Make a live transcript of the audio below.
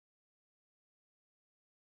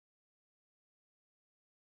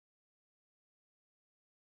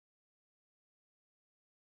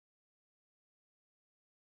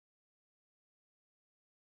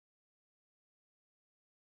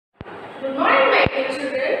Good morning, my dear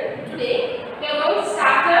children. Today we are going to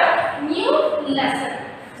start a new lesson.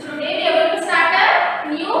 So today we are going to start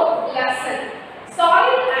a new lesson,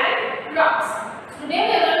 soil and crops. Today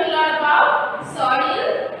we are going to learn about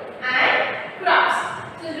soil and crops.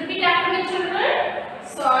 So repeat after me, children.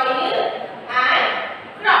 Soil and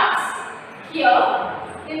crops. Here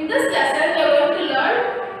in this lesson we are going to learn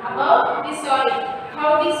about the soil,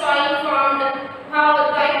 how the soil formed, how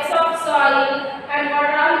types of soil, and what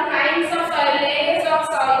are all the kinds of soil, layers of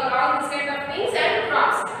soil, all these kind of things, and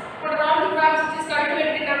crops. What are all the crops which is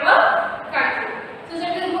cultivated in our country? So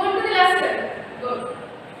let us go into the lesson. Good.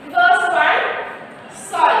 The first one,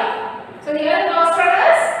 soil. So here the first one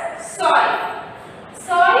is soil.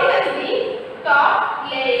 Soil is the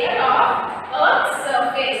top layer of Earth's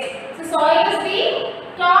surface. So soil is the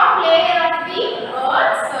top layer of the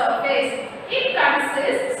Earth's surface. It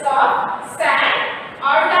consists of sand,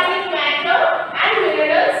 organic matter and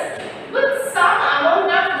minerals with some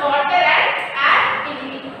amount of water and air in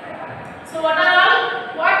it. So what the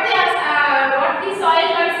soil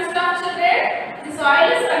consists of, children? The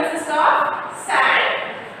soil consists of sand,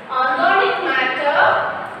 organic matter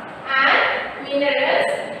and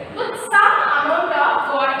minerals with some amount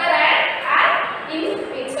of water and air in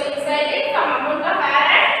it. So inside it some amount of air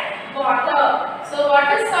and water. So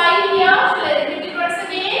what is soil here? Shall I repeat it once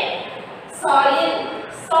again? Soil.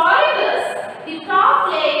 Soil is the top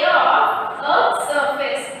layer of Earth's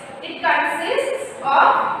surface. It consists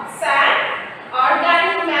of sand,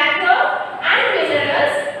 organic matter and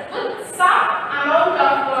minerals with some amount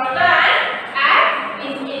of water and air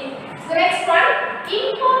in it. So next one,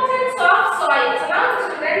 importance of soil. So now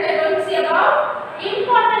children we are going to see about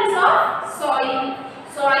importance of soil.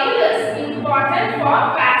 Soil is important for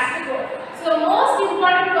plants to grow. So most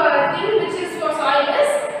important thing which is for soil is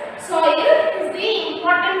the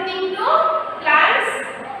important thing to plants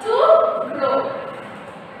to grow.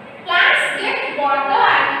 Plants get water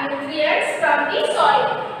and nutrients from the soil.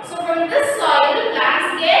 So from this soil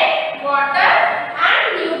plants get water and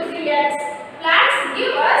nutrients. Plants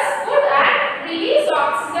give us food and release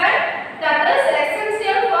oxygen that is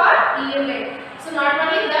essential for living. So not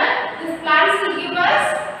only that, these plants will give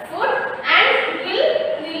us food and it will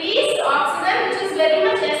release oxygen which is very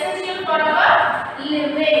much essential for our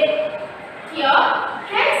living. Here,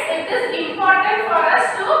 hence it is important for us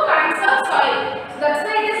to conserve soil. So that's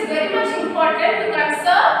why it is very much important to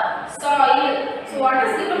conserve soil. So what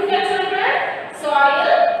is given here, children? Soil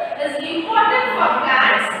is important for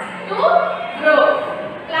plants to grow.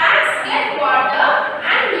 Plants get water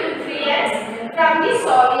and nutrients from the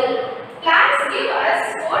soil. Plants give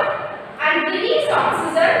us food and release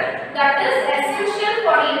oxygen that is essential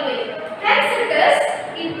for living. Hence it is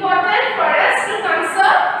important for us to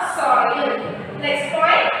conserve soil. Next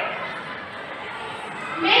point.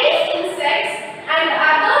 Many insects and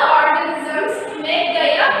other organisms make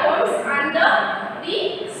their homes under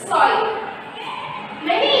the soil.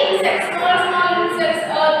 Many insects, small insects,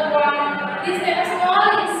 earthworm, these kind of small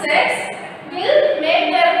insects will make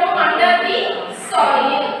their home under the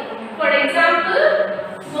soil. For example,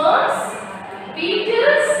 worms,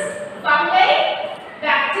 beetles, fungi,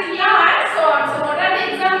 bacteria and so on. So what are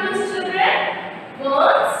the examples, children?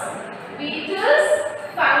 Worms, beetles,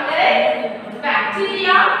 fungi,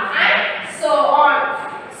 bacteria and so on.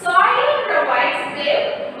 Soil provides them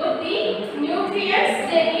with the nutrients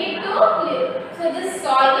they need to live. So this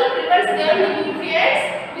soil provides them the nutrients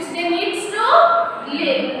which they need to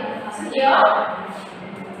live. So here,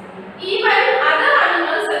 even other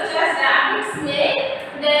animals such as rabbits make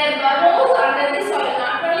their burrows under the soil.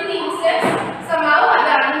 Not only the insects, somehow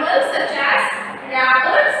other animals such as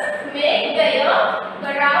rabbits make their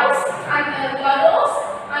burrows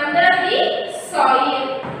under the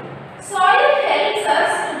soil. Soil helps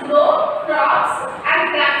us to grow crops and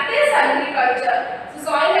practice agriculture. So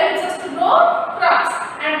soil helps us to grow crops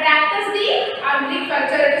and practice the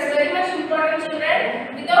agriculture. It is very much important,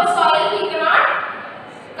 children. Without soil we cannot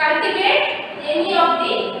cultivate any of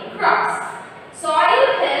the crops. Soil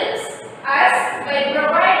helps us by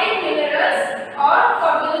providing minerals or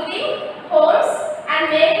for building homes and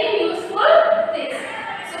making useful things.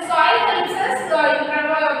 So soil helps us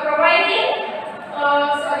providing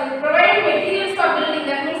materials for building.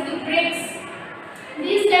 That means the bricks.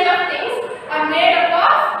 These kind of things are made up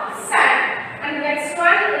of sand. And the next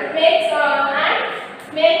one, it makes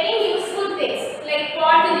and making useful things like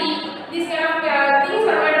pottery. These kind of things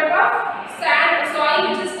are made up of sand, soil,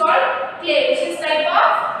 which is called clay, which is type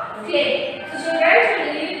of clay. So children, we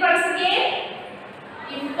read it once again.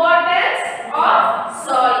 Importance of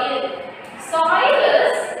soil. Soil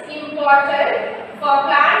is important for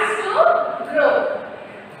plants to grow.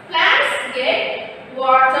 Plants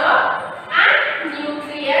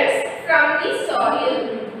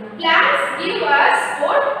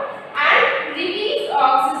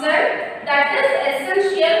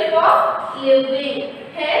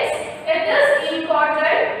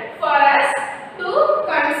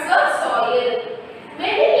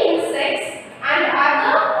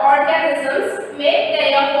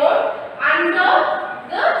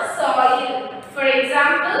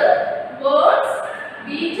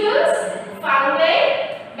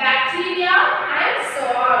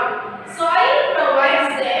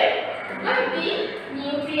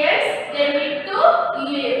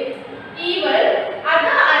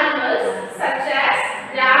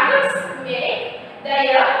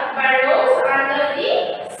burrows under the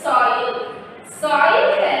soil. Soil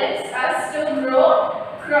helps us to grow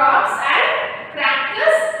crops and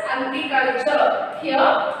practice agriculture. Here,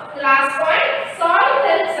 last point, soil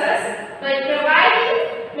helps us by providing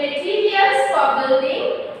materials for building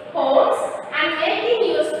homes and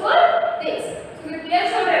making useful things. So, clear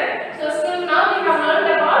children? So, still now we have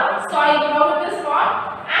learned about soil, how it is formed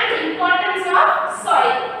and importance of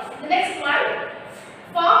soil. The next one,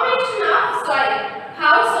 formation of soil.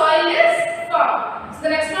 How soil is formed. So, the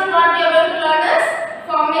next one what we are going to learn is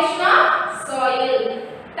formation of soil.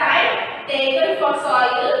 Time taken for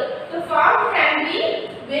soil to form can be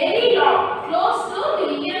very long, close to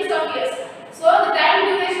millions of years. So, the time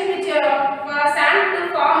duration which for sand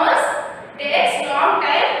to form takes long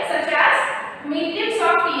time, such as millions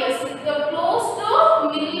of years. So, close to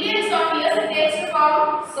millions of years it takes to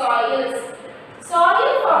form soils.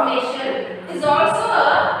 Soil formation is also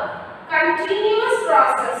a continuous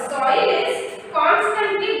process. Soil is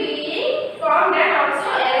constantly being formed and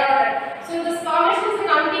also eroded. So, this formation is a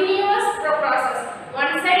continuous process.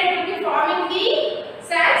 One side it will be forming the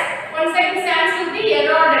sands, one side the sands will be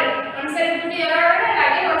eroded. One side it will be eroded and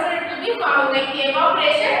again one side it will be forming, like the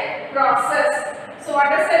evaporation process. So,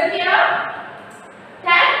 what is said here?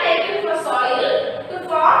 Time taken for soil to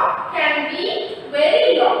form can be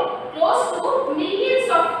very long, close to millions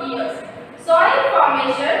of years. Soil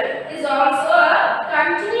formation is also a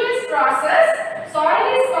continuous process. Soil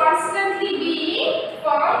is constantly being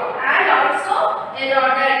formed and also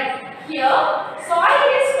eroded. Here, soil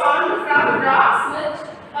is formed from rocks which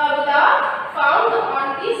are found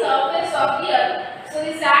on the surface of the earth. So,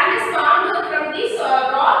 the sand is formed from these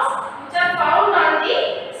rocks which are found on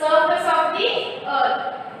the surface of the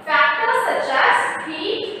earth. Factors such as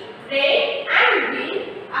heat, rain and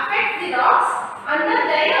wind affect the rocks. Under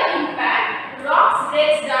their impact, rocks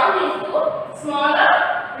breaks down into smaller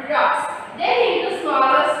rocks, then into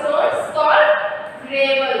smaller stones called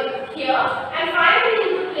gravel here, and finally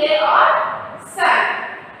into clay or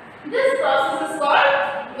sand. This process is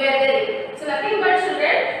called weathering. So, nothing but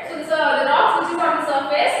children. So, the rocks which is on the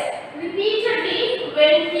surface, repeatedly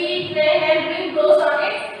when heat, rain and wind blows on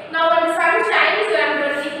it. Now, when the sun shines and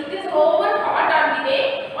when it is over hot on the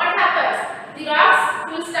day, what happens? The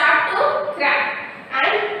rocks will start to crack.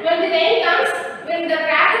 And when the rain comes, when the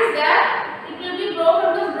crack is there, it will be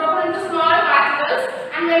broken into smaller particles.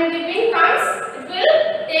 And when the wind comes, it will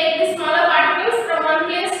take the smaller particles from one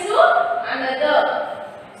place to another.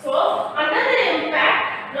 So, under the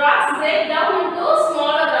impact, rocks break down into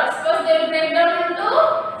smaller rocks. First, they will break down into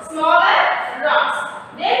smaller rocks,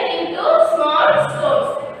 then into small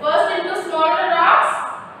stones. First into smaller rocks,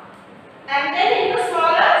 and then into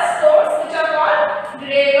smaller stones, which are called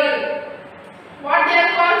gravel. What they are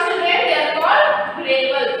called, children? They are called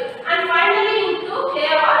gravel. And finally into clay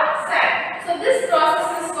or sand. So, this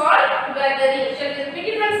process is called weathering. Shall we repeat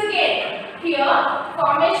it once again? Here,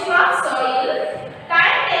 formation of soil.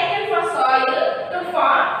 Time taken for soil to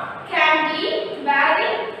form can be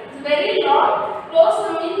very long, close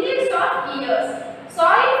to millions of years.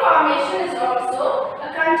 Soil formation is also a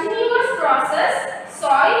continuous process.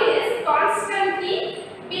 Soil is constantly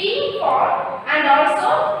being formed and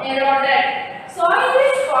also eroded. Soil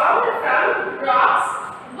is formed from rocks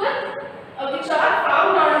which are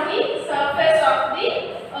found on the surface of the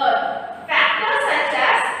earth. Factors such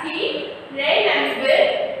as heat, rain and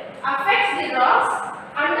wind affects the rocks.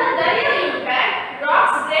 Under their impact,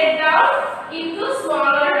 rocks break down into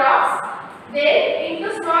smaller rocks, then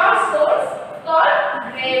into small stones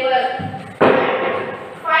called gravel, and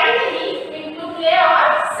finally into clay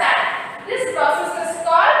or sand. This process is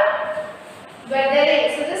called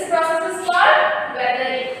weathering. So, this process is called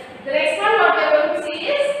weathering. The next one what we are going to see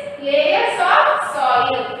is layers of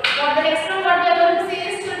soil. The next one what we are going to see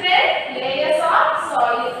is, children, layers of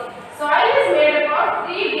soil. Soil is made up of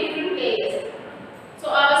 3 different layers. So,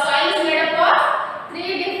 our soil is made up of 3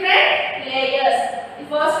 different layers. The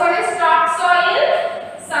first one is topsoil,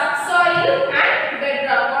 subsoil and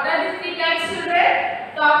bedrock. What are the 3 types, children?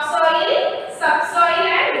 Topsoil, subsoil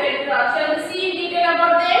and bedrock. Shall we see in detail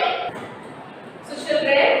about them? So,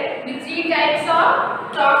 children, the 3 types of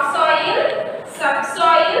topsoil,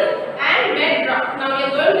 subsoil and bedrock. Now, we are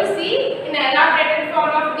going to see in elaborated form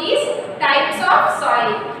of these types of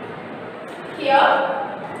soil. Here,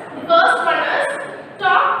 the first one is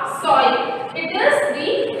topsoil. It is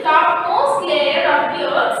the topmost layer of the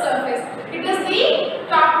earth's surface. It is the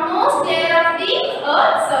topmost layer of the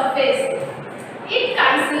earth's surface. It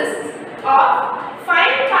consists of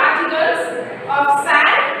fine particles of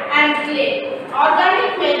sand and clay,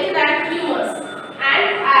 organic matter and humus and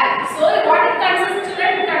air. So, what it consists,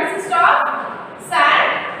 children? It consists of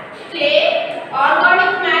sand,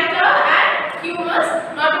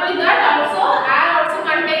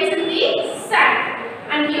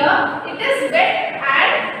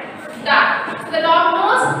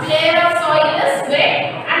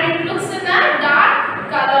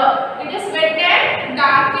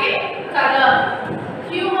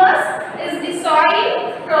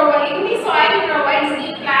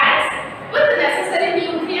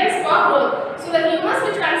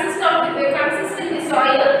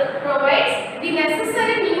 soil provides the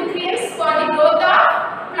necessary nutrients for the growth of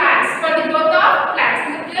plants.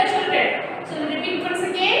 Is it clear, children? So repeat once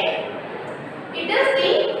again. It is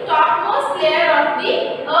the topmost layer of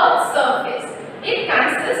the Earth's surface. It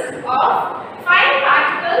consists of fine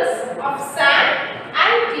particles of sand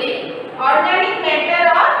and clay, organic matter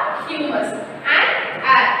or humus, and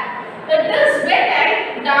air. It is wet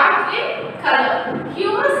and dark in color.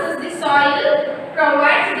 Humus is the soil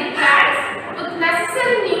provides the plants with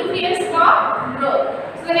necessary nutrients for growth.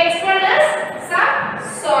 So the next one is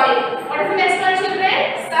subsoil. What is the next one, children?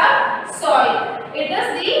 Subsoil. It is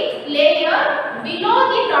the layer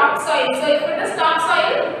below the topsoil. So if it is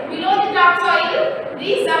topsoil, below the topsoil, the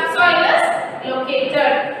subsoil is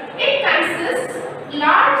located. It consists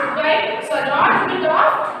large bit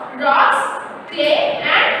of rocks, clay,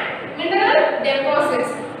 and mineral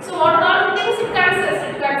deposits. So what are all things it consists?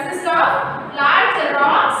 It consists of large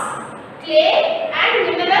rocks, clay, and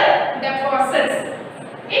mineral deposits.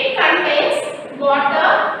 It contains water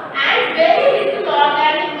and very little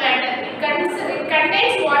organic matter. It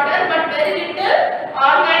contains water but very little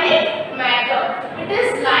organic matter. It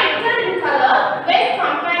is lighter in color when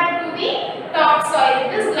compared to the topsoil.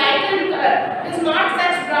 It is lighter in color. It is not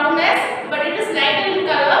such brownness, but it is lighter in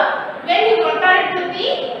color when you compare it to the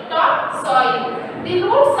topsoil. The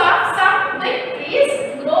roots of some big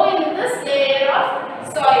trees grow in this layer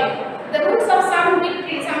of soil. The roots of some big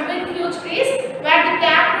trees, some big huge trees, where the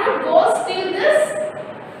taproot goes till this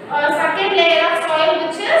second layer of soil,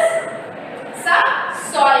 which is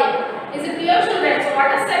subsoil. Is it clear, children? So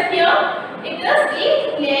what is said here? It is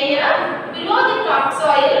the layer below the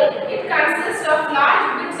topsoil. It consists of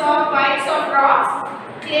large bits of bites of rocks,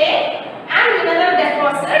 clay, and mineral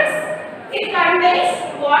deposits. It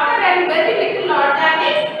contains water and very little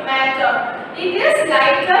organic matter. It is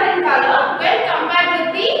lighter in color when compared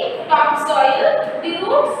with the topsoil. The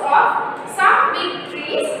roots of some big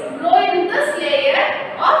trees grow in this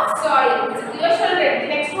layer of soil. Is it clear, children? The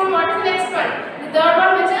next one, what is the next one? The third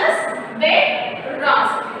one, which is bed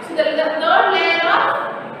rocks. So the third layer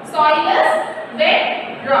of soil is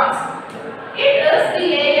bed rocks. It is the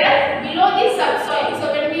layer below the subsoil.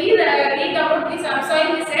 So when we read about the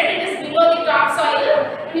subsoil, we said it is below the topsoil.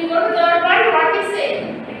 When we go to the third one, what we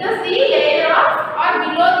say? It is the layer of or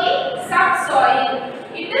below the subsoil.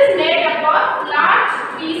 It is made up of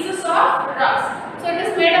large pieces of rocks. So it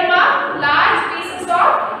is made up of large pieces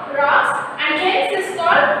of rocks and hence is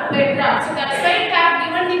called bedrock. So that's why it have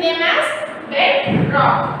given the name as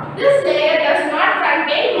bedrock. This layer does not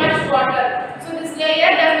contain much water. So this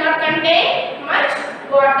layer does not contain much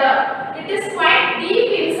water. It is quite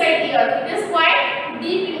deep inside the earth. It is quite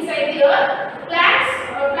deep inside the earth.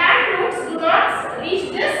 Plant roots do not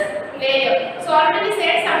reach this layer. So already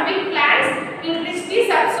said some big plants will reach the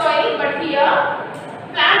subsoil, but here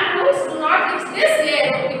plant roots do not reach this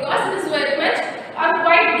layer because it is very much or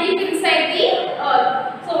quite deep inside the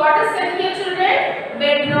earth. So what is said here, children?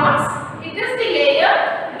 Bedrocks. It is the layer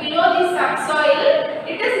below the subsoil.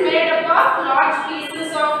 It is made up of large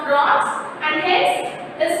pieces of rocks and hence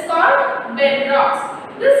is called bedrocks.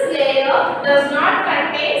 This layer does not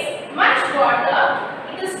contain much water.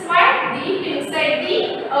 It is quite deep inside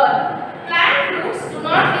the earth. Plant roots do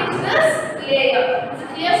not reach this layer. Is it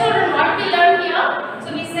clear, children, what we learned here?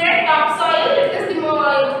 So we said topsoil. It is the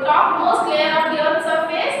topmost layer of the earth's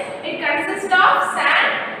surface. It consists of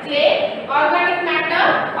sand, clay, organic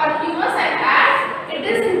matter or humus and air. It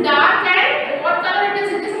is in dark and what color it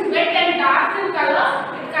is? It is in wet and dark in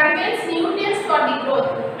color. It contains nutrients for the growth.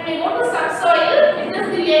 When you go to subsoil, it is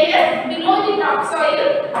the layer below the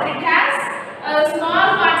topsoil and it has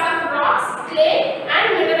small parts of rocks, clay and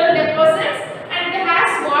mineral deposits, and it has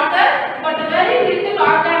water but very little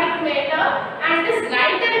organic matter and is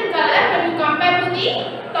lighter in color when you compare to the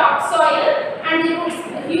topsoil. And the roots,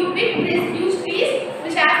 huge trees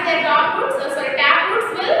which have their tap roots will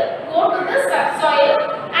go to the subsoil.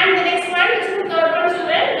 And the next one, which is the third one,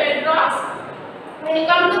 children, bedrocks. When you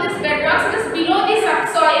come to this bedrocks, it is below the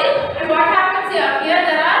subsoil, and what happens here? Here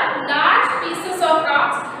there are large pieces of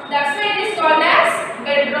rocks. That's why it is called as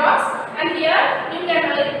bedrocks. And here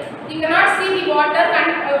you cannot see the water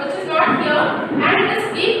which is not here, and it is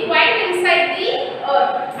deep quite inside the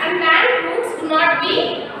earth. And plant roots do not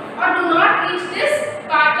reach this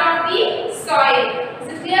part of the soil.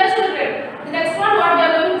 Is it clear, children? The next one, what we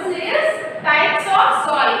are going to see is types of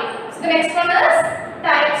soil. So the next one is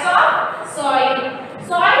types of soil.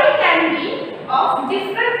 Soil can be of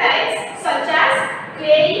different types such as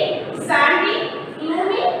clayey, sandy,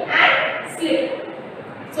 loamy and slip.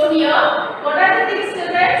 So here, what are the things,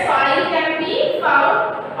 children? Soil can be found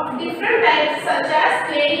of different types such as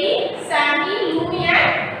clayey, sandy, loamy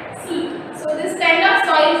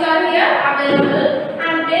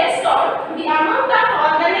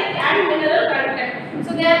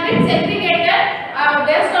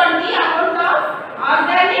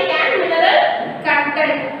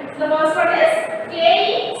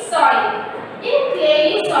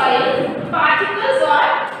soil, particles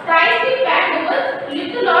are tightly packed with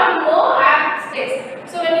little or no air space.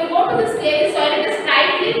 So when you go to this clay soil, it is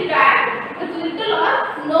tightly packed with little or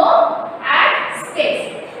no air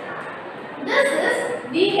space. This is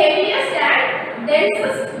the heaviest and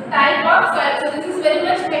densest type of soil. So this is very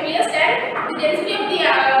much heaviest and the density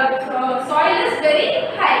of the soil is very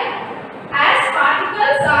high. As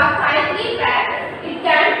particles are tightly packed, it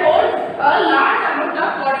can hold a large amount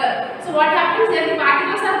of water. So what happens when the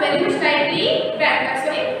particles are very much tightly packed? That's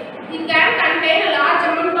why it can contain a large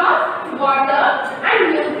amount of water and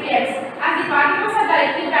nutrients. As the particles are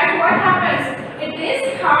tightly packed, what happens? It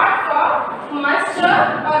is hard for moisture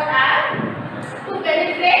or air to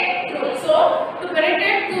penetrate through. So to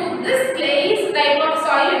penetrate through this clay type of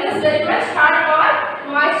soil, it is very much hard for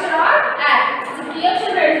moisture or air. So clear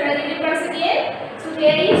children, very difference again. So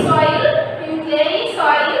clay soil, in clay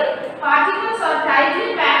soil, particles are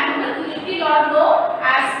tightly packed with little or no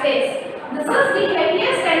air space. This is the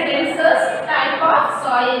heaviest and densest type of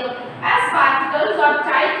soil. As particles are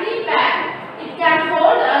tightly packed, it can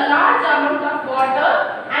hold a large amount of water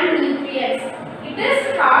and nutrients. It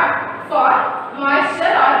is hard for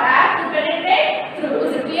moisture or air to penetrate through.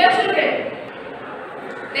 Is it clear, children?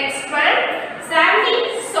 Next one,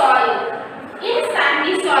 sandy soil. In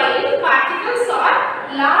sandy soil, particles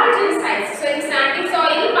are large in size. So in sandy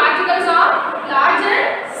soil, particles are large in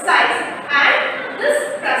size, and this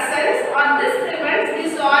presents or this prevents the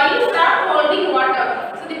soil from holding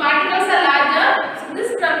water. So the particles are larger. So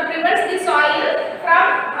this prevents the soil from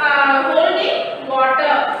holding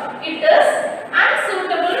water. It is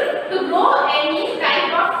unsuitable to grow any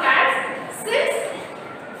type of plants since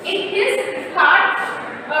it is hard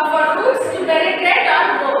for roots to penetrate or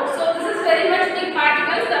grow. So this is very much big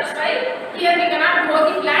particles. That's why here we cannot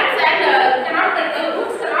grow the plants and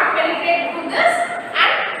roots cannot penetrate through this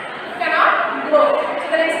and cannot grow.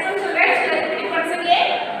 So the next one, children, let's repeat once again.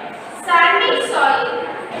 Sandy soil.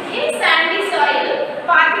 In sandy soil,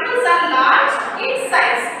 particles are large in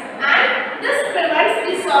size, and this prevents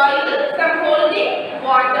the soil from holding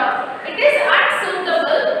water. It is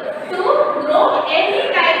unsuitable to grow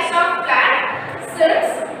any types of plant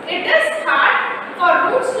since it is hard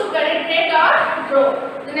for roots to penetrate or grow.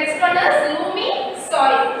 The next one is loamy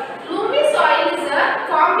soil. Loamy soil is a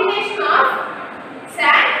combination of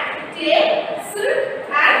sand, clay,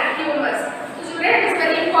 silt and humus. So children, it is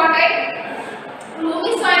very important.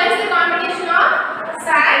 Loamy soil is a combination of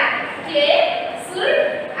sand, clay, silt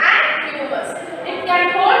and humus. It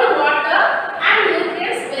can hold water and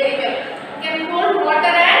nutrients very well. It can hold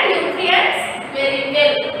water and nutrients very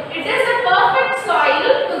well. It is a perfect soil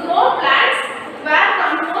to grow plants where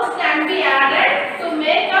compost can be added to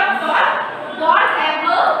make up for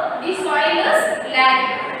whatever the soil is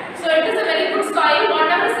lacking. So it is a very good soil.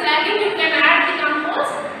 Whatever is lacking, you can add the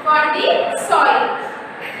compost for the soil.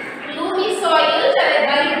 Loamy soil, shall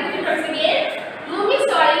I repeat it once again? Loamy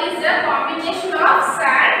soil is a combination of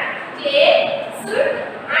sand, clay, silt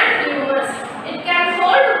and humus. It can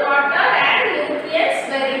hold water and nutrients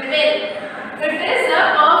very well. It is a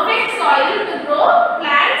perfect soil to grow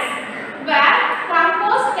plants where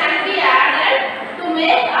compost can be added to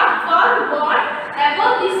make up for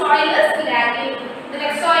whatever the soil is lacking. The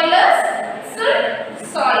next soil is silt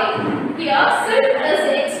soil. Here, silt is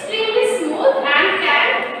extremely smooth and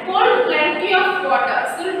can hold plenty of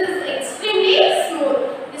water. Silt is extremely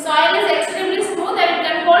smooth. The soil is extremely smooth and it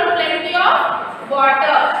can hold plenty of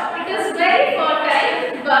water. It is very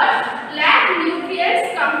fertile but lacks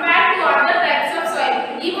nutrients compared to other types of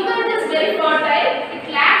soil. Even though it is very fertile, it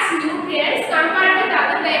lacks nutrients compared to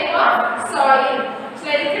other type of soil. So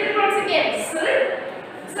I repeat it once again.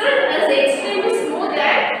 Silt is extremely smooth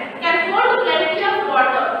and can hold plenty of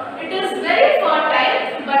water. It is very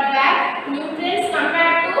fertile but lacks nutrients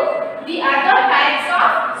compared to the other types of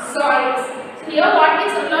soils. So here what we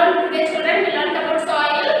learned today, children, we learned about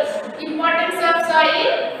soil, importance of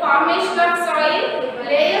soil, formation of soil,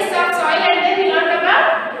 layers of soil, and then we learned about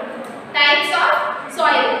types of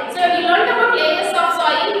soil. So we learned about layers of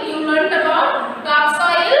soil, you learned about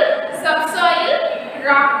topsoil, subsoil,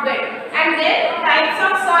 rock bed. And then types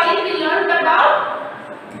of soil we learned about.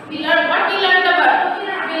 We learned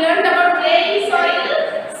about clay soil,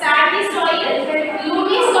 sandy soil,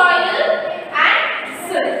 loamy soil and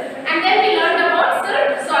silt. And then we learned about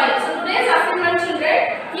silt soil. So today's assignment, children,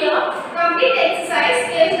 here complete exercise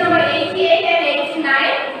page number 88 and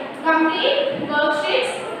 89. Complete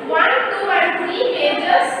worksheets 1, 2 and 3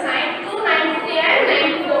 pages 92, 93 and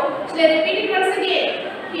 94. So let's repeat it once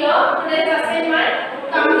again. Here today's assignment,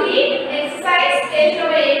 complete exercise page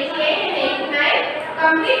number 88 and 89.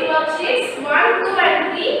 Complete worksheets